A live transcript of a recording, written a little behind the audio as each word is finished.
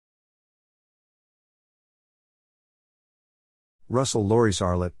Loris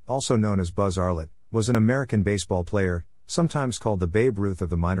Arlett, also known as Buzz Arlett, was an American baseball player, sometimes called the Babe Ruth of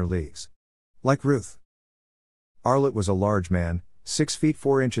the minor leagues. Like Ruth, Arlett was a large man, 6 feet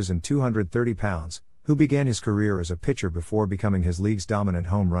 4 inches and 230 pounds, who began his career as a pitcher before becoming his league's dominant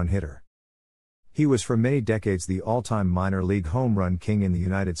home run hitter. He was for many decades the all-time minor league home run king in the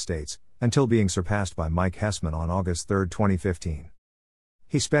United States, until being surpassed by Mike Hessman on August 3, 2015.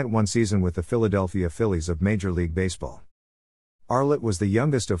 He spent one season with the Philadelphia Phillies of Major League Baseball. Arlett was the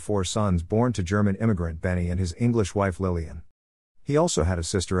youngest of 4 sons born to German immigrant Benny and his English wife Lillian. He also had a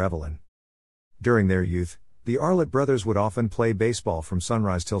sister Evelyn. During their youth, the Arlett brothers would often play baseball from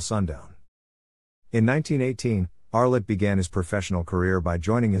sunrise till sundown. In 1918, Arlett began his professional career by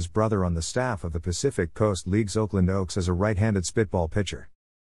joining his brother on the staff of the Pacific Coast League's Oakland Oaks as a right-handed spitball pitcher.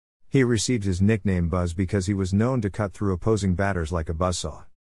 He received his nickname Buzz because he was known to cut through opposing batters like a buzzsaw.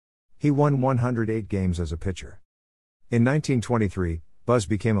 He won 108 games as a pitcher. In 1923, Buzz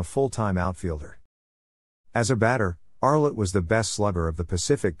became a full-time outfielder. As a batter, Arlett was the best slugger of the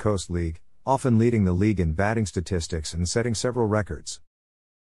Pacific Coast League, often leading the league in batting statistics and setting several records.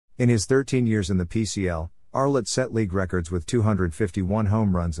 In his 13 years in the PCL, Arlett set league records with 251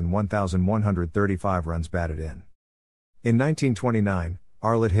 home runs and 1,135 runs batted in. In 1929,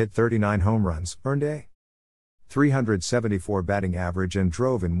 Arlett hit 39 home runs, earned a .374 batting average and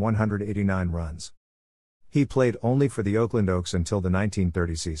drove in 189 runs. He played only for the Oakland Oaks until the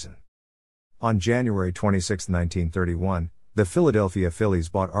 1930 season. On January 26, 1931, the Philadelphia Phillies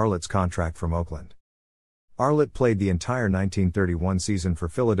bought Arlett's contract from Oakland. Arlett played the entire 1931 season for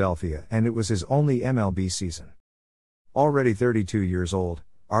Philadelphia, and it was his only MLB season. Already 32 years old,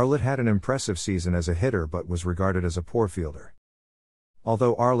 Arlett had an impressive season as a hitter but was regarded as a poor fielder.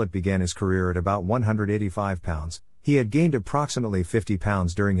 Although Arlett began his career at about 185 pounds, he had gained approximately 50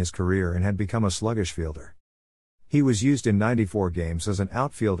 pounds during his career and had become a sluggish fielder. He was used in 94 games as an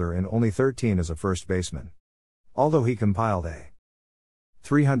outfielder and only 13 as a first baseman. Although he compiled a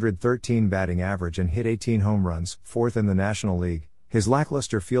 .313 batting average and hit 18 home runs, 4th in the National League, his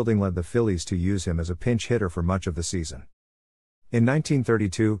lackluster fielding led the Phillies to use him as a pinch hitter for much of the season. In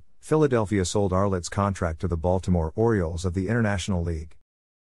 1932, Philadelphia sold Arlett's contract to the Baltimore Orioles of the International League.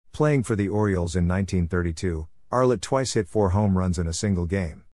 Playing for the Orioles in 1932, Arlett twice hit 4 home runs in a single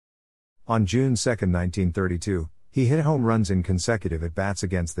game. On June 2, 1932, he hit home runs in consecutive at-bats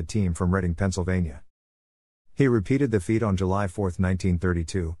against the team from Reading, Pennsylvania. He repeated the feat on July 4,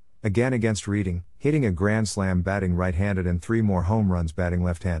 1932, again against Reading, hitting a grand slam batting right-handed and 3 more home runs batting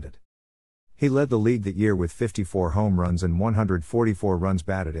left-handed. He led the league that year with 54 home runs and 144 runs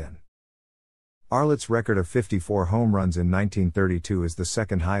batted in. Arlett's record of 54 home runs in 1932 is the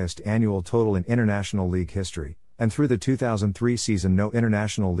second highest annual total in International League history, and through the 2003 season no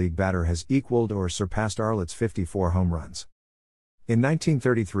International League batter has equaled or surpassed Arlett's 54 home runs. In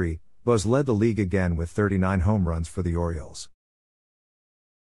 1933, Buzz led the league again with 39 home runs for the Orioles.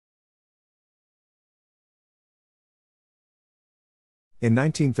 In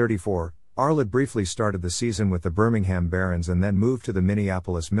 1934, Arlett briefly started the season with the Birmingham Barons and then moved to the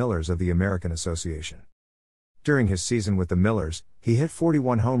Minneapolis Millers of the American Association. During his season with the Millers, he hit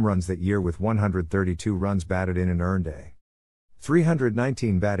 41 home runs that year with 132 runs batted in and earned a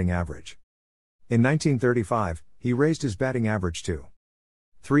 .319 batting average. In 1935, he raised his batting average to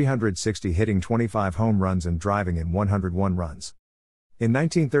 .360, hitting 25 home runs and driving in 101 runs. In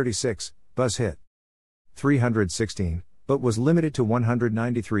 1936, Buzz hit .316, but was limited to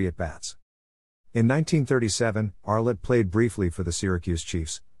 193 at-bats. In 1937, Arlett played briefly for the Syracuse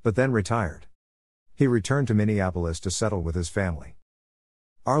Chiefs, but then retired. He returned to Minneapolis to settle with his family.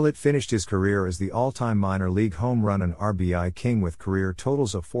 Arlett finished his career as the all-time minor league home run and RBI king with career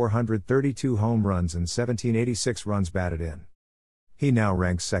totals of 432 home runs and 1,786 runs batted in. He now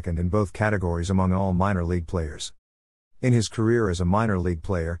ranks second in both categories among all minor league players. In his career as a minor league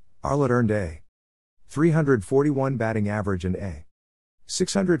player, Arlett earned a .341 batting average and a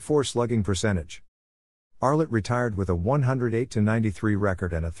 .604 slugging percentage. Arlett retired with a 108-93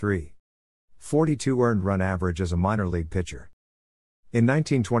 record and a .342 earned run average as a minor league pitcher. In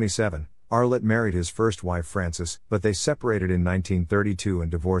 1927, Arlett married his first wife Frances, but they separated in 1932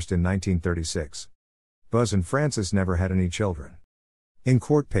 and divorced in 1936. Buzz and Frances never had any children. In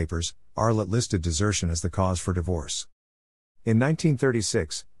court papers, Arlett listed desertion as the cause for divorce. In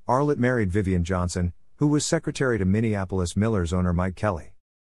 1936, Arlett married Vivian Johnson, who was secretary to Minneapolis Millers owner Mike Kelly.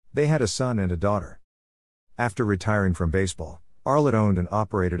 They had a son and a daughter. After retiring from baseball, Arlett owned and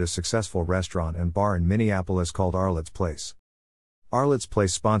operated a successful restaurant and bar in Minneapolis called Arlett's Place. Arlett's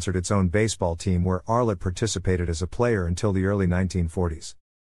Place sponsored its own baseball team where Arlett participated as a player until the early 1940s.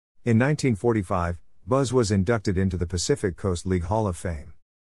 In 1945, Buzz was inducted into the Pacific Coast League Hall of Fame.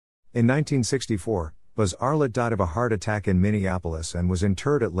 In 1964, Buzz Arlett died of a heart attack in Minneapolis and was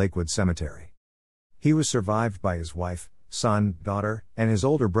interred at Lakewood Cemetery. He was survived by his wife, son, daughter, and his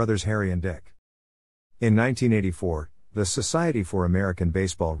older brothers Harry and Dick. In 1984, the Society for American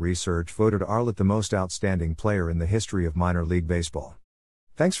Baseball Research voted Arlett the most outstanding player in the history of minor league baseball.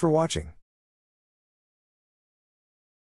 Thanks for watching.